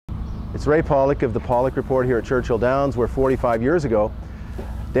It's Ray Paulick of the Paulick Report here at Churchill Downs, where 45 years ago,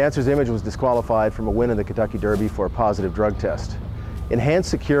 Dancer's Image was disqualified from a win in the Kentucky Derby for a positive drug test. Enhanced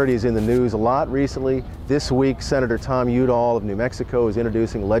security is in the news a lot recently. This week, Senator Tom Udall of New Mexico is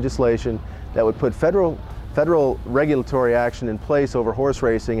introducing legislation that would put federal regulatory action in place over horse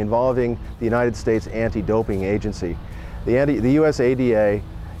racing involving the United States Anti-Doping Agency. The US ADA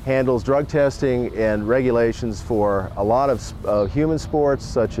handles drug testing and regulations for a lot of human sports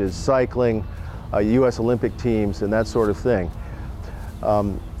such as cycling, US Olympic teams, and that sort of thing.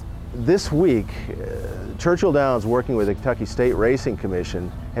 This week, Churchill Downs, working with the Kentucky State Racing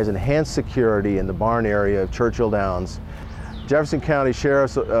Commission, has enhanced security in the barn area of Churchill Downs. Jefferson County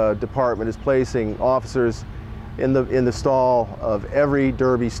Sheriff's Department is placing officers in the stall of every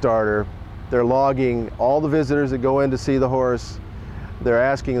Derby starter. They're logging all the visitors that go in to see the horse. They're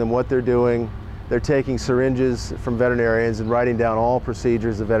asking them what they're doing. They're taking syringes from veterinarians and writing down all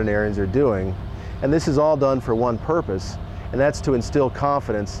procedures the veterinarians are doing. And this is all done for one purpose, and that's to instill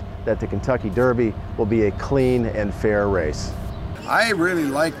confidence that the Kentucky Derby will be a clean and fair race. I really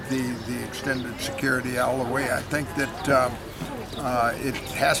like the extended security all the way. I think that it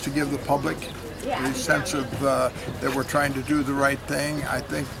has to give the public a sense of that we're trying to do the right thing.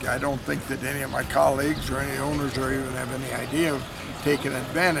 I don't think that any of my colleagues or any owners or even have any idea of taking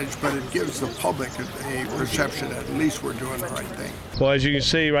advantage, but it gives the public a perception that at least we're doing the right thing. Well, as you can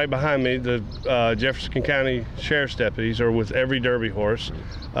see right behind me, the Jefferson County Sheriff's deputies are with every Derby horse,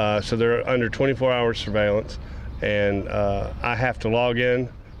 so they're under 24-hour surveillance, and I have to log in,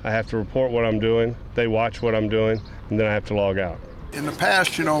 I have to report what I'm doing, they watch what I'm doing, and then I have to log out. In the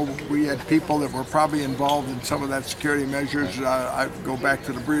past, we had people that were probably involved in some of that security measures. I go back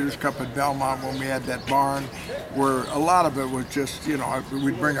to the Breeders' Cup at Belmont when we had that barn, where a lot of it was just,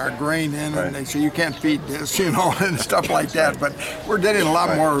 we'd bring our grain in and they'd say, you can't feed this, and stuff like that. But we're getting a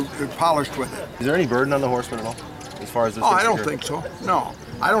lot more polished with it. Is there any burden on the horseman at all, as far as this? Oh, I don't think so. No,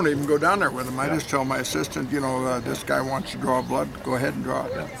 I don't even go down there with them. I just tell my assistant, this guy wants to draw blood, go ahead and draw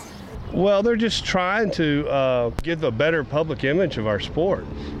it. Well, they're just trying to give a better public image of our sport.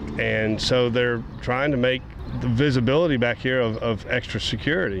 And so they're trying to make the visibility back here of extra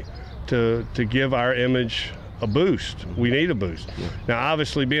security to give our image a boost. We need a boost. Now,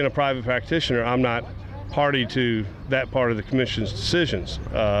 obviously, being a private practitioner, I'm not party to that part of the commission's decisions.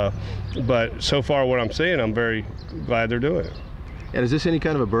 But so far what I'm seeing, I'm very glad they're doing it. And is this any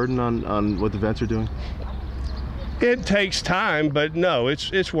kind of a burden on what the vets are doing? It takes time, but no,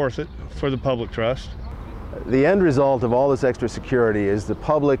 it's worth it for the public trust. The end result of all this extra security is the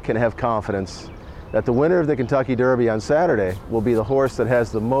public can have confidence that the winner of the Kentucky Derby on Saturday will be the horse that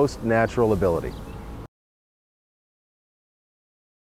has the most natural ability.